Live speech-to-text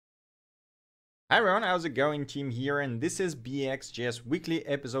Hi everyone, how's it going? Team here, and this is BxJS Weekly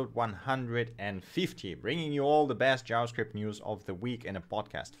episode 150, bringing you all the best JavaScript news of the week in a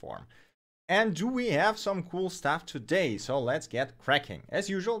podcast form. And do we have some cool stuff today? So let's get cracking. As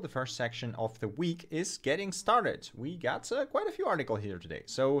usual, the first section of the week is getting started. We got quite a few articles here today.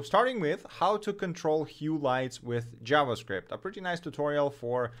 So starting with how to control hue lights with JavaScript, a pretty nice tutorial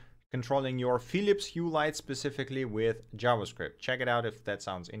for controlling your Philips Hue lights specifically with JavaScript. Check it out if that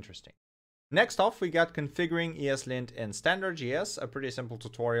sounds interesting. Next off, we got configuring ESlint in StandardJS, a pretty simple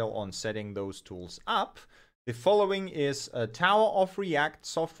tutorial on setting those tools up. The following is a Tower of React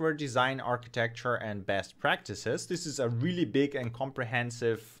software design architecture and best practices. This is a really big and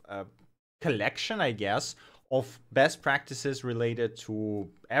comprehensive collection, I guess, of best practices related to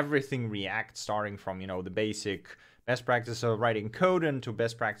everything React, starting from, the basic best practices of writing code and to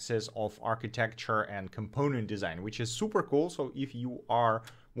best practices of architecture and component design, which is super cool. So if you are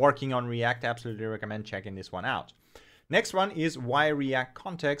working on React, absolutely recommend checking this one out. Next one is why React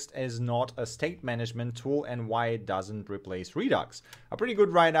Context is not a state management tool and why it doesn't replace Redux. A pretty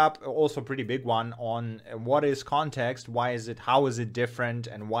good write-up, also pretty big one on what is context, why is it, how is it different,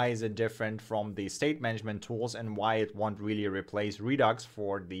 and why is it different from the state management tools, and why it won't really replace Redux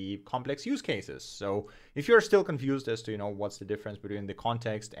for the complex use cases. So if you're still confused as to what's the difference between the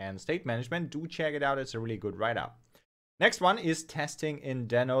context and state management, do check it out. It's a really good write-up. Next one is testing in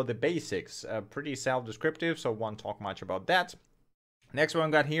Deno the basics. Pretty self-descriptive, so won't talk much about that. Next one I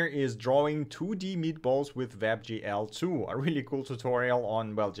got here is drawing 2D meatballs with WebGL 2. A really cool tutorial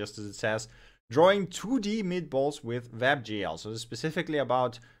on, well, just as it says, drawing 2D meatballs with WebGL. So specifically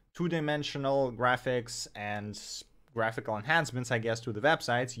about two-dimensional graphics and graphical enhancements, I guess, to the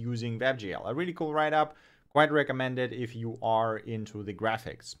websites using WebGL. A really cool write-up, quite recommended if you are into the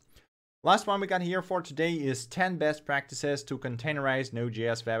graphics. Last one we got here for today is 10 best practices to containerize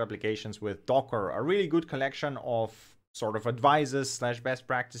Node.js web applications with Docker. A really good collection of sort of advices / best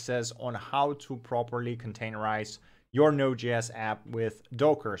practices on how to properly containerize your Node.js app with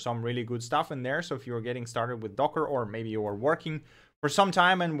Docker. Some really good stuff in there. So if you're getting started with Docker, or maybe you're working for some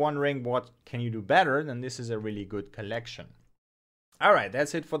time and wondering what can you do better, then this is a really good collection. All right,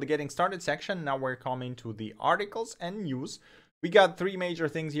 that's it for the getting started section. Now we're coming to the articles and news. We got three major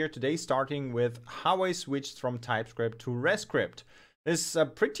things here today, starting with how I switched from TypeScript to ReScript. This is a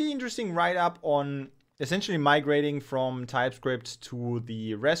pretty interesting write-up on essentially migrating from TypeScript to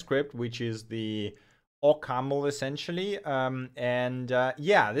the ReScript, which is the OCaml essentially.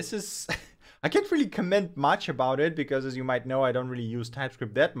 Yeah, this is... I can't really comment much about it because, as you might know, I don't really use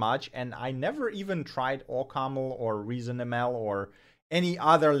TypeScript that much, and I never even tried OCaml or ReasonML or any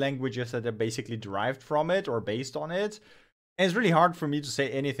other languages that are basically derived from it or based on it. And it's really hard for me to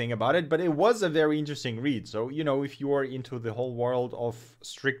say anything about it, but it was a very interesting read. So, if you are into the whole world of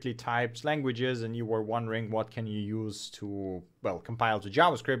strictly typed languages and you were wondering what can you use to, well, compile to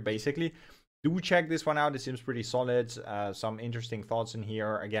JavaScript, basically, do check this one out. It seems pretty solid. Some interesting thoughts in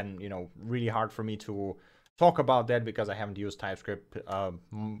here. Again, really hard for me to talk about that because I haven't used TypeScript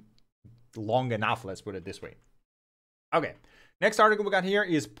long enough, let's put it this way. Okay. Next article we got here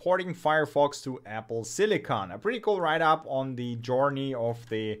is porting Firefox to Apple Silicon. A pretty cool write-up on the journey of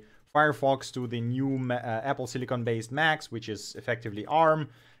the Firefox to the new Apple Silicon-based Macs, which is effectively ARM.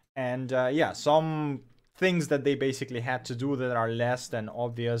 And yeah, some things that they basically had to do that are less than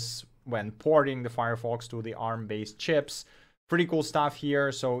obvious when porting the Firefox to the ARM-based chips. Pretty cool stuff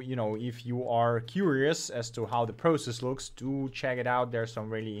here. So, if you are curious as to how the process looks, do check it out. There's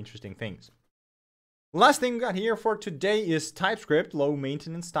some really interesting things. Last thing we got here for today is TypeScript, low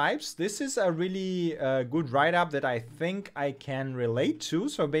maintenance types. This is a really good write-up that I think I can relate to.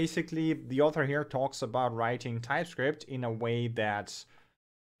 So basically, the author here talks about writing TypeScript in a way that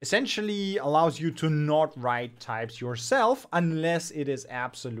essentially allows you to not write types yourself unless it is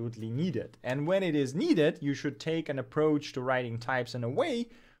absolutely needed. And when it is needed, you should take an approach to writing types in a way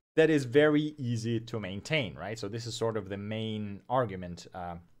that is very easy to maintain, right? So this is sort of the main argument.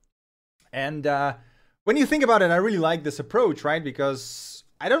 When you think about it, I really like this approach, right? Because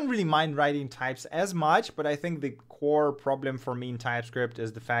I don't really mind writing types as much, but I think the core problem for me in TypeScript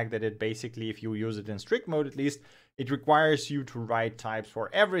is the fact that it basically, if you use it in strict mode at least, it requires you to write types for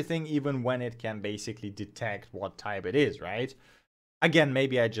everything, even when it can basically detect what type it is, right? Again,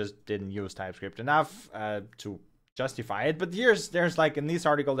 maybe I just didn't use TypeScript enough to justify it, but there's like in this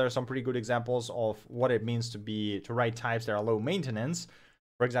article, there are some pretty good examples of what it means to write types that are low maintenance.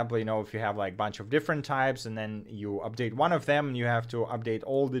 For example, if you have like a bunch of different types and then you update one of them and you have to update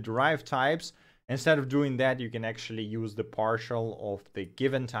all the derived types, instead of doing that, you can actually use the partial of the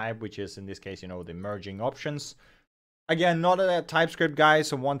given type, which is in this case, the merging options. Again, not a TypeScript guy,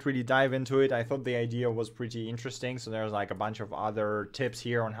 so won't really dive into it. I thought the idea was pretty interesting. So there's like a bunch of other tips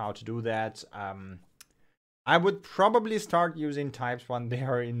here on how to do that. I would probably start using types when they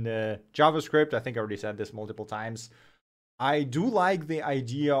are in the JavaScript. I think I already said this multiple times. I do like the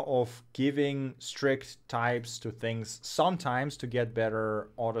idea of giving strict types to things sometimes to get better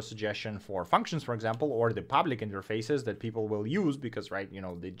auto suggestion for functions, for example, or the public interfaces that people will use because, right,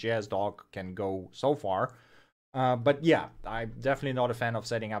 the JS doc can go so far. But yeah, I'm definitely not a fan of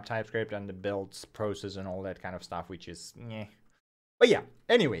setting up TypeScript and the builds process and all that kind of stuff, which is meh. But yeah,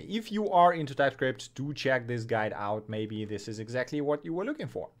 anyway, if you are into TypeScript, do check this guide out. Maybe this is exactly what you were looking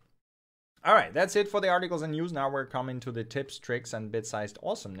for. All right, that's it for the articles and news. Now we're coming to the tips, tricks, and bit-sized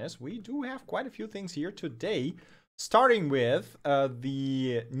awesomeness. We do have quite a few things here today, starting with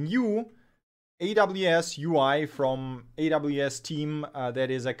the new AWS UI from AWS team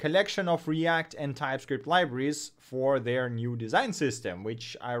that is a collection of React and TypeScript libraries for their new design system,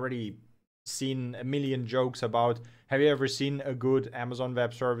 which I already seen a million jokes about. Have you ever seen a good Amazon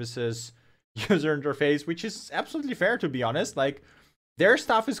Web Services user interface? Which is absolutely fair, to be honest. Like, their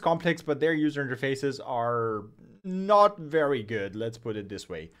stuff is complex, but their user interfaces are not very good. Let's put it this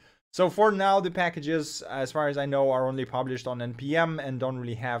way. So for now, the packages, as far as I know, are only published on NPM and don't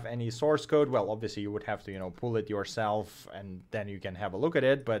really have any source code. Well, obviously you would have to, pull it yourself and then you can have a look at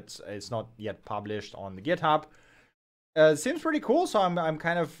it, but it's not yet published on the GitHub. Seems pretty cool, so I'm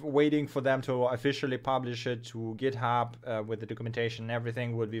kind of waiting for them to officially publish it to GitHub with the documentation and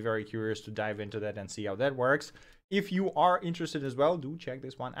everything. Would be very curious to dive into that and see how that works. If you are interested as well, do check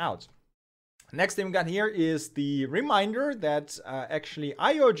this one out. Next thing we got here is the reminder that actually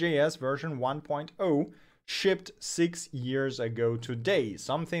io.js version 1.0 shipped 6 years ago today.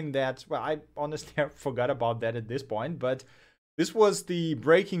 Something that, well, I honestly forgot about that at this point, but this was the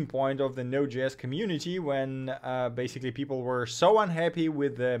breaking point of the Node.js community when basically people were so unhappy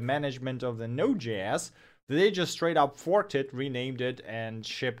with the management of the Node.js that they just straight up forked it, renamed it, and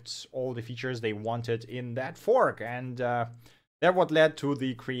shipped all the features they wanted in that fork. And that what led to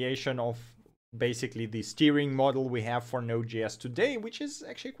the creation of basically the steering model we have for Node.js today, which is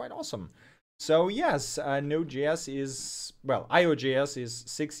actually quite awesome. So yes, Node.js is, well, io.js is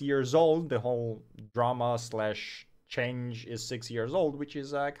 6 years old. The whole drama slash change is 6 years old, which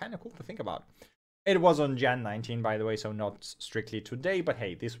is kind of cool to think about. It was on Jan 19, by the way, so not strictly today, but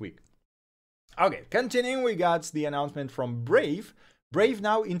hey, this week. Okay, continuing, we got the announcement from Brave. Brave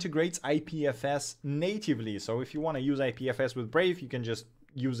now integrates IPFS natively. So if you want to use IPFS with Brave, you can just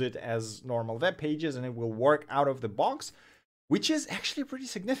use it as normal web pages and it will work out of the box, which is actually pretty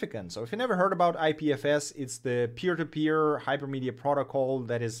significant. So if you never heard about IPFS, it's the peer-to-peer hypermedia protocol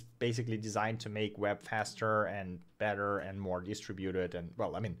that is basically designed to make web faster and better and more distributed. And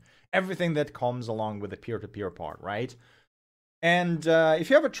well, I mean, everything that comes along with the peer-to-peer part, right? And if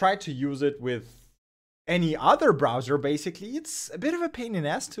you ever tried to use it with any other browser, basically, it's a bit of a pain in the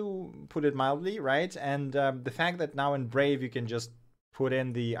ass, to put it mildly, right? And the fact that now in Brave you can just put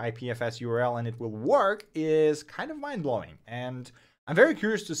in the IPFS URL and it will work is kind of mind-blowing. And I'm very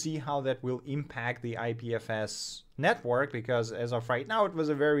curious to see how that will impact the IPFS network, because as of right now, it was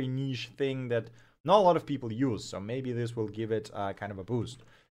a very niche thing that not a lot of people use. So maybe this will give it kind of a boost.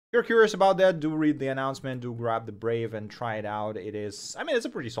 If you're curious about that, do read the announcement, do grab the Brave and try it out. It is, I mean, it's a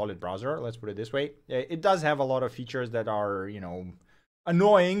pretty solid browser, let's put it this way. It does have a lot of features that are,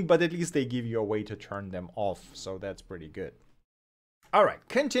 annoying, but at least they give you a way to turn them off. So that's pretty good. All right,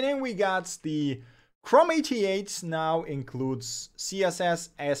 continuing, we got the Chrome 88 now includes CSS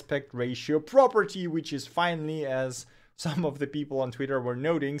aspect ratio property, which is finally, as some of the people on Twitter were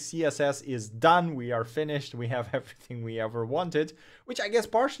noting, CSS is done. We are finished. We have everything we ever wanted, which I guess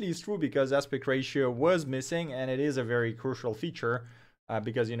partially is true because aspect ratio was missing, and it is a very crucial feature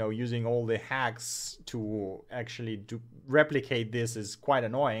because, using all the hacks to actually replicate this is quite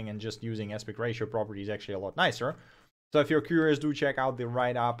annoying, and just using aspect ratio property is actually a lot nicer. So if you're curious, do check out the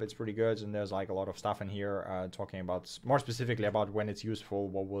write-up. It's pretty good, and there's like a lot of stuff in here talking about, more specifically about when it's useful,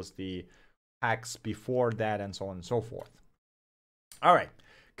 what was the hacks before that, and so on and so forth. All right,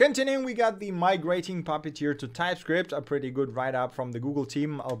 continuing, we got the migrating Puppeteer to TypeScript, a pretty good write-up from the Google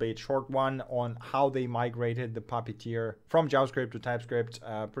team, albeit short one, on how they migrated the Puppeteer from JavaScript to TypeScript.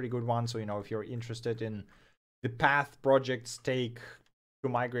 Pretty good one. So, if you're interested in the path projects take to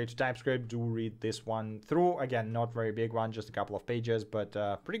migrate to TypeScript, do read this one through. Again, not very big one, just a couple of pages, but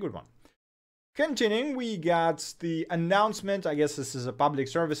pretty good one. Continuing, we got the announcement. I guess this is a public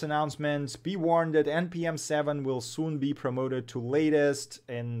service announcement. Be warned that NPM 7 will soon be promoted to latest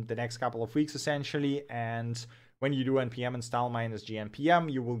in the next couple of weeks, essentially. And when you do npm install -g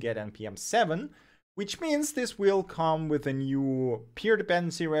npm, you will get NPM 7. which means this will come with a new peer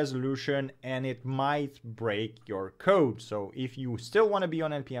dependency resolution and it might break your code. So if you still want to be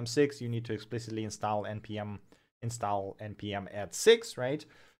on NPM 6, you need to explicitly install npm at 6, right?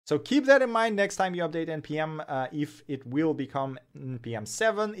 So keep that in mind next time you update NPM. If it will become NPM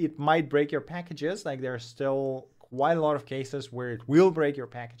 7, it might break your packages. Like there's still quite a lot of cases where it will break your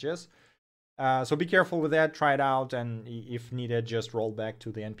packages. So be careful with that, try it out, and if needed, just roll back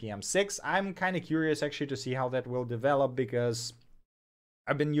to the NPM 6. I'm kind of curious actually to see how that will develop, because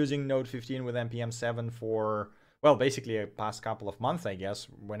I've been using Node 15 with NPM 7 for, well, basically a past couple of months, I guess,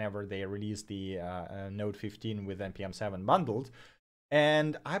 whenever they released the Node 15 with NPM 7 bundled.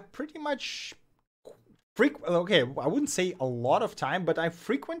 And I pretty much, okay, I wouldn't say a lot of time, but I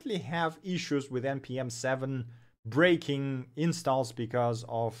frequently have issues with NPM 7 breaking installs because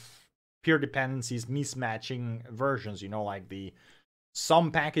of peer dependencies mismatching versions. You know, like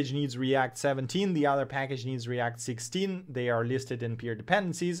some package needs React 17, the other package needs React 16. They are listed in peer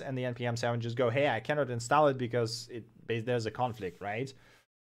dependencies, and the NPM 7 just go, hey, I cannot install it because there's a conflict, right?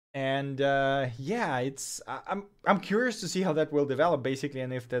 And yeah, I'm curious to see how that will develop basically,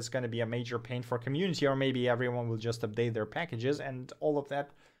 and if there's going to be a major pain for community, or maybe everyone will just update their packages and all of that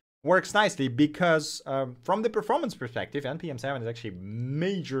works nicely, because from the performance perspective, NPM 7 is actually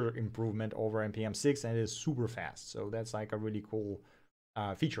major improvement over NPM 6, and it is super fast. So that's like a really cool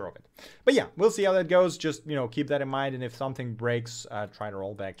feature of it. But yeah, we'll see how that goes. Just, you know, keep that in mind, and if something breaks, try to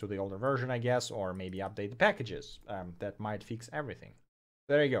roll back to the older version, I guess, or maybe update the packages. That might fix everything.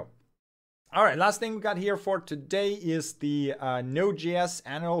 There you go. All right, last thing we got here for today is the Node.js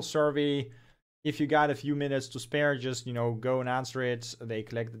annual survey. If you got a few minutes to spare, just, you know, go and answer it. They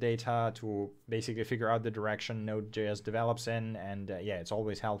collect the data to basically figure out the direction Node.js develops in. And yeah, it's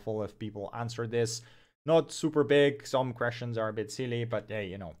always helpful if people answer this. Not super big. Some questions are a bit silly, but hey,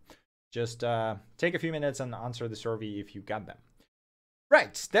 you know, just take a few minutes and answer the survey if you got them.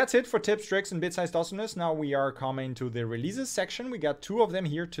 Right, that's it for tips, tricks, and bit-sized awesomeness. Now we are coming to the releases section. We got two of them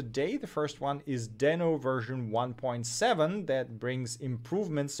here today. The first one is Deno version 1.7 that brings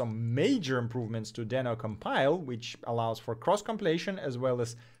improvements, some major improvements to Deno compile, which allows for cross-compilation as well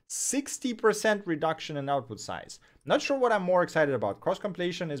as 60% reduction in output size. Not sure what I'm more excited about.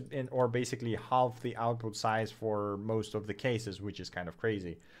 Cross-compilation is or basically half the output size for most of the cases, which is kind of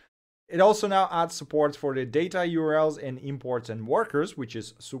crazy. It also now adds support for the data URLs and imports and workers, which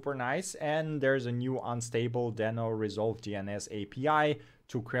is super nice. And there's a new unstable Deno resolve DNS API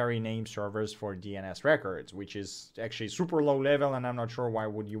to query name servers for DNS records, which is actually super low level. And I'm not sure why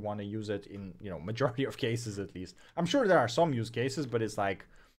would you want to use it in, you know, majority of cases at least. I'm sure there are some use cases, but it's like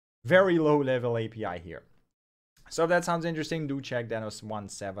very low level API here. So if that sounds interesting, do check Deno's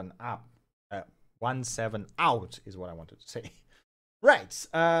 1.7 up. 1.7 out is what I wanted to say. Right,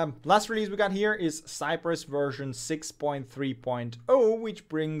 last release we got here is Cypress version 6.3.0, which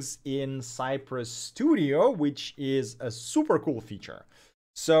brings in Cypress Studio, which is a super cool feature.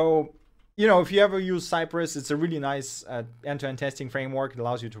 So, you know, if you ever use Cypress, it's a really nice end-to-end testing framework. It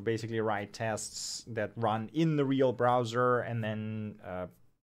allows you to basically write tests that run in the real browser, and then,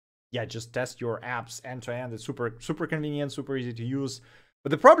 yeah, just test your apps end-to-end. It's super convenient, super easy to use.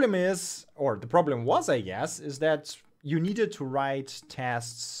 But the problem is, or the problem was, I guess, is that you needed to write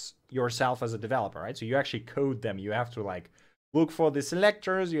tests yourself as a developer, right? So you actually code them. You have to like look for the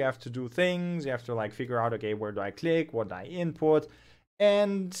selectors, you have to do things, you have to like figure out, okay, where do I click, what do I input?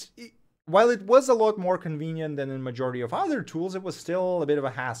 And while it was a lot more convenient than in majority of other tools, it was still a bit of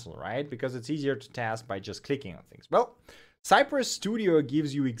a hassle, right? Because it's easier to test by just clicking on things. Well, Cypress Studio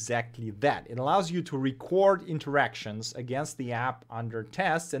gives you exactly that. It allows you to record interactions against the app under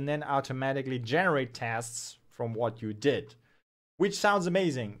tests and then automatically generate tests from what you did, which sounds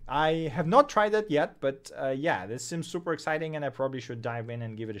amazing. I have not tried that yet, but yeah, this seems super exciting, and I probably should dive in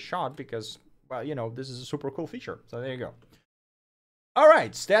and give it a shot because, well, you know, this is a super cool feature. So there you go. All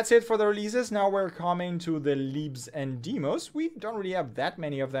right, that's it for the releases. Now we're coming to the libs and demos. We don't really have that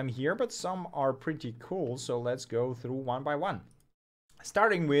many of them here, but some are pretty cool. So let's go through one by one.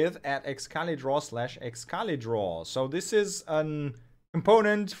 Starting with at excalidraw/excalidraw. So this is an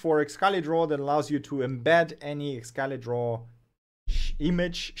component for excalidraw that allows you to embed any excalidraw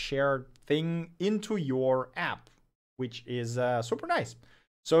image shared thing into your app, which is super nice.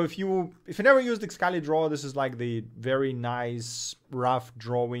 So if you never used excalidraw, this is like the very nice rough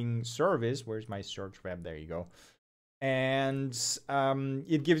drawing service. Where's my search web? There you go. And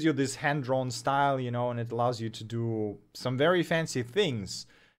it gives you this hand-drawn style, you know, and it allows you to do some very fancy things.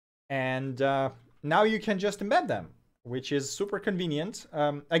 And now you can just embed them. which is super convenient.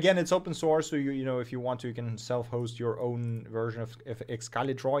 Again, it's open source, so you know, if you want to, you can self-host your own version of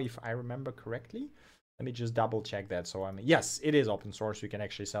Excalidraw, if I remember correctly. Let me just double check that. So yes, it is open source. You can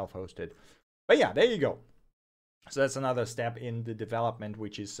actually self-host it. But yeah, there you go. So that's another step in the development,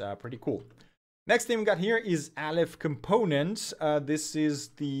 which is pretty cool. Next thing we got here is Aleph components. This is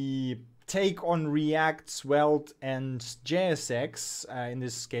the take on React, Svelte, and JSX. In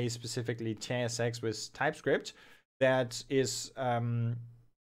this case, specifically JSX with TypeScript. That is,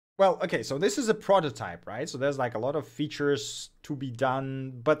 well, okay, so this is a prototype, right? So there's like a lot of features to be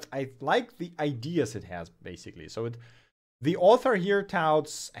done, but I like the ideas it has, basically. So the author here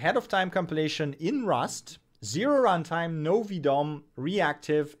touts ahead of time compilation in Rust, zero runtime, no VDOM,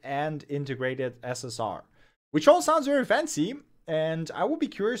 reactive, and integrated SSR, which all sounds very fancy. And I will be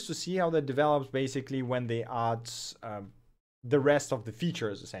curious to see how that develops basically when they add the rest of the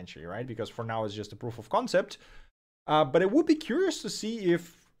features, essentially, right? Because for now it's just a proof of concept. But I would be curious to see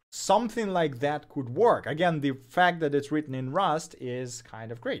if something like that could work. Again, the fact that it's written in Rust is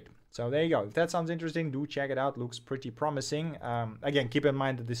kind of great. So there you go. If that sounds interesting, do check it out. Looks pretty promising. Again, keep in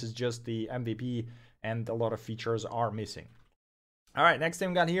mind that this is just the MVP and a lot of features are missing. All right, next thing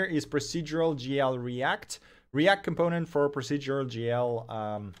we got here is procedural GL React. React component for procedural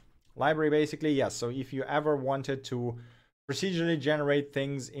GL library, basically. Yes, so if you ever wanted to procedurally generate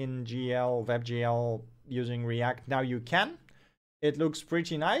things in GL, WebGL, using React, now you can. It looks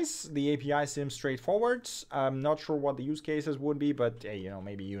pretty nice. The API seems straightforward. I'm not sure what the use cases would be, but hey, you know,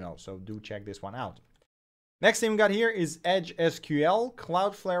 maybe you know, so do check this one out. Next thing we got here is Edge SQL,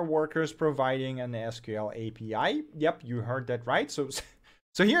 Cloudflare workers providing an SQL API. Yep, you heard that right. So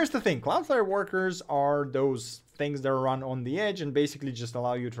here's the thing. Cloudflare workers are those things that run on the edge and basically just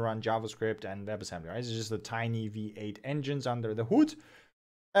allow you to run JavaScript and WebAssembly, right? It's just a tiny V8 engines under the hood.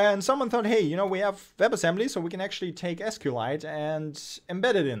 And someone thought, hey, you know, we have WebAssembly, so we can actually take SQLite and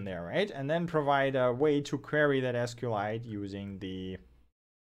embed it in there, right? And then provide a way to query that SQLite using the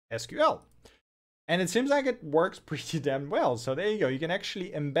SQL. And it seems like it works pretty damn well. So there you go. You can actually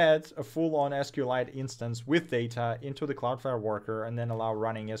embed a full-on SQLite instance with data into the Cloudflare worker and then allow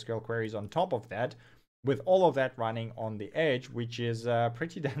running SQL queries on top of that, with all of that running on the edge, which is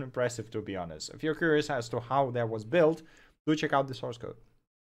pretty damn impressive, to be honest. If you're curious as to how that was built, do check out the source code.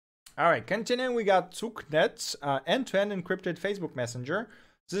 All right, continuing, we got Zugnet, end-to-end encrypted Facebook Messenger.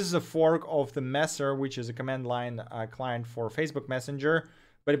 So this is a fork of the Messer, which is a command line client for Facebook Messenger,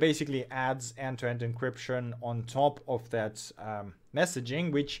 but it basically adds end-to-end encryption on top of that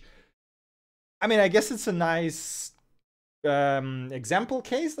messaging, which, I mean, I guess it's a nice example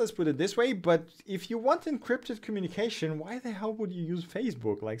case, let's put it this way. But if you want encrypted communication, why the hell would you use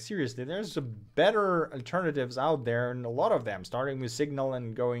Facebook? Like, seriously, there's better alternatives out there, and a lot of them, starting with Signal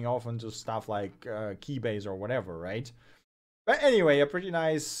and going off into stuff like Keybase or whatever, right? But anyway, a pretty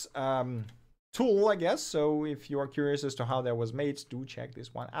nice tool, I guess. So if you are curious as to how that was made, do check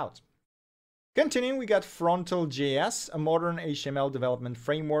this one out. Continuing, we got Frontal.js, a modern HTML development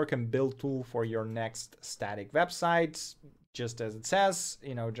framework and build tool for your next static website. Just as it says,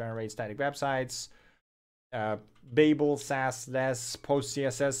 you know, generate static websites, Babel, Sass, Less, Post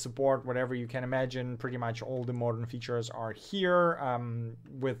CSS support, whatever you can imagine. Pretty much all the modern features are here.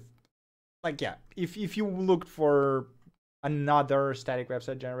 With, like, yeah, if you looked for another static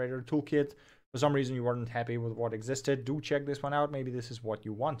website generator toolkit, for some reason you weren't happy with what existed, do check this one out. Maybe this is what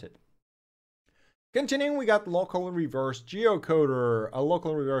you wanted. Continuing, we got local reverse geocoder, a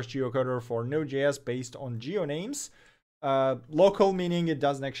local reverse geocoder for Node.js based on geonames. Local meaning it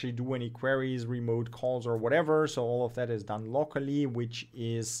doesn't actually do any queries, remote calls, or whatever. So all of that is done locally, which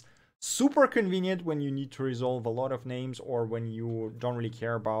is super convenient when you need to resolve a lot of names or when you don't really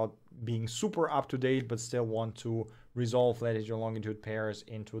care about being super up to date, but still want to resolve latitude and longitude pairs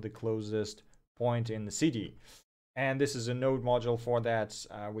into the closest point in the city. And this is a Node module for that,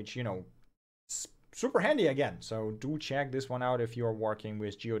 which, you know, super handy again. So do check this one out if you're working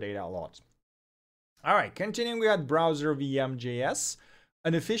with geodata a lot. All right, continuing, we got browser VM.js.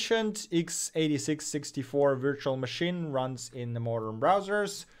 An efficient x86-64 virtual machine runs in the modern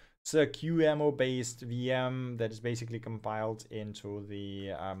browsers. It's a QEMU-based VM that is basically compiled into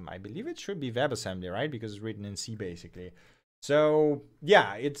the, I believe it should be WebAssembly, right? Because it's written in C, basically. So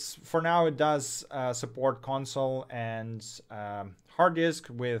yeah, it's, for now it does support console and hard disk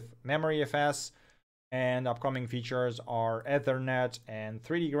with MemoryFS. And upcoming features are Ethernet and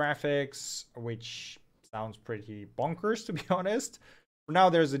 3D graphics, which sounds pretty bonkers, to be honest. For now,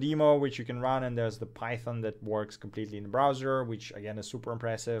 there's a demo which you can run, and there's the Python that works completely in the browser, which again is super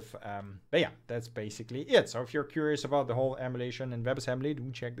impressive. But yeah, that's basically it. So if you're curious about the whole emulation and WebAssembly,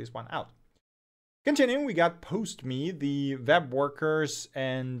 do check this one out. Continuing, we got PostMe, the web workers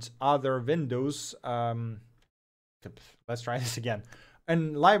and other windows. Let's try this again. A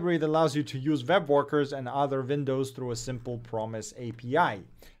library that allows you to use web workers and other windows through a simple promise API. I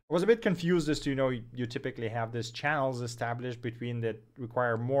was a bit confused as to, you typically have these channels established between that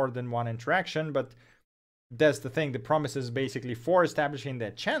require more than one interaction, but that's the thing. The promise is basically for establishing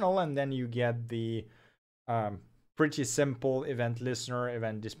that channel, and then you get the pretty simple event listener,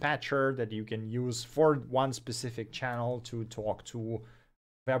 event dispatcher that you can use for one specific channel to talk to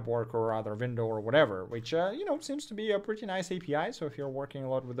web worker or other window or whatever, which, seems to be a pretty nice API. So if you're working a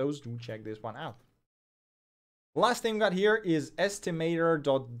lot with those, do check this one out. Last thing we got here is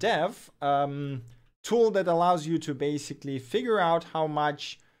estimator.dev, tool that allows you to basically figure out how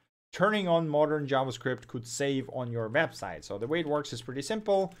much turning on modern JavaScript could save on your website. So the way it works is pretty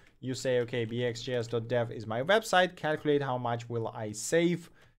simple. You say, okay, BxJS.dev is my website. Calculate how much will I save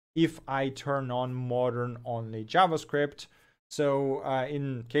if I turn on modern only JavaScript. So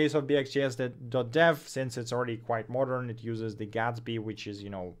in case of BxJS.dev, since it's already quite modern, it uses the Gatsby, which is,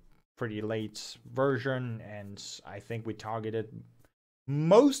 pretty late version. And I think we targeted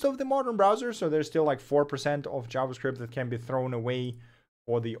most of the modern browsers. So there's still like 4% of JavaScript that can be thrown away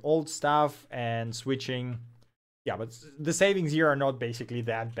for the old stuff and switching. Yeah, but the savings here are not basically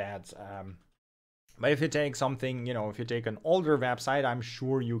that bad. But if you take something, if you take an older website, I'm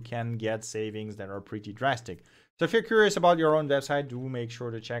sure you can get savings that are pretty drastic. So if you're curious about your own website, do make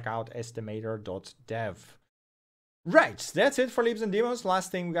sure to check out estimator.dev. Right, that's it for Leaps and Demos.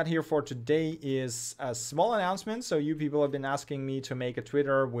 Last thing we got here for today is a small announcement. So you people have been asking me to make a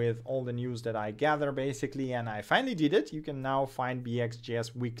Twitter with all the news that I gather, basically, and I finally did it. You can now find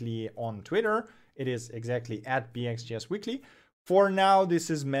BxJS Weekly on Twitter. It is exactly at BxJS Weekly. For now, this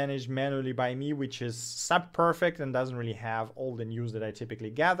is managed manually by me, which is sub-perfect and doesn't really have all the news that I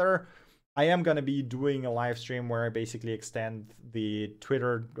typically gather. I am going to be doing a live stream where I basically extend the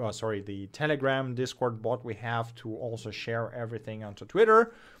the Telegram Discord bot we have to also share everything onto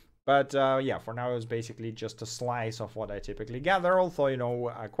Twitter. But yeah, for now, it's basically just a slice of what I typically gather.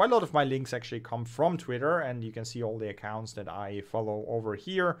 Although, quite a lot of my links actually come from Twitter, and you can see all the accounts that I follow over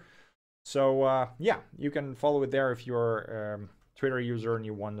here. So yeah, you can follow it there if you're a Twitter user and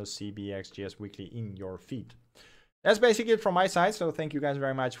you want to see BxJS Weekly in your feed. That's basically it from my side. So thank you guys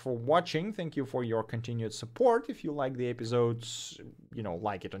very much for watching. Thank you for your continued support. If you like the episodes,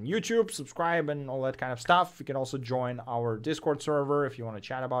 like it on YouTube, subscribe and all that kind of stuff. You can also join our Discord server if you want to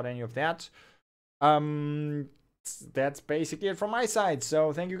chat about any of that. That's basically it from my side.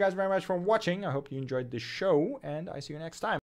 So thank you guys very much for watching. I hope you enjoyed the show, and I see you next time.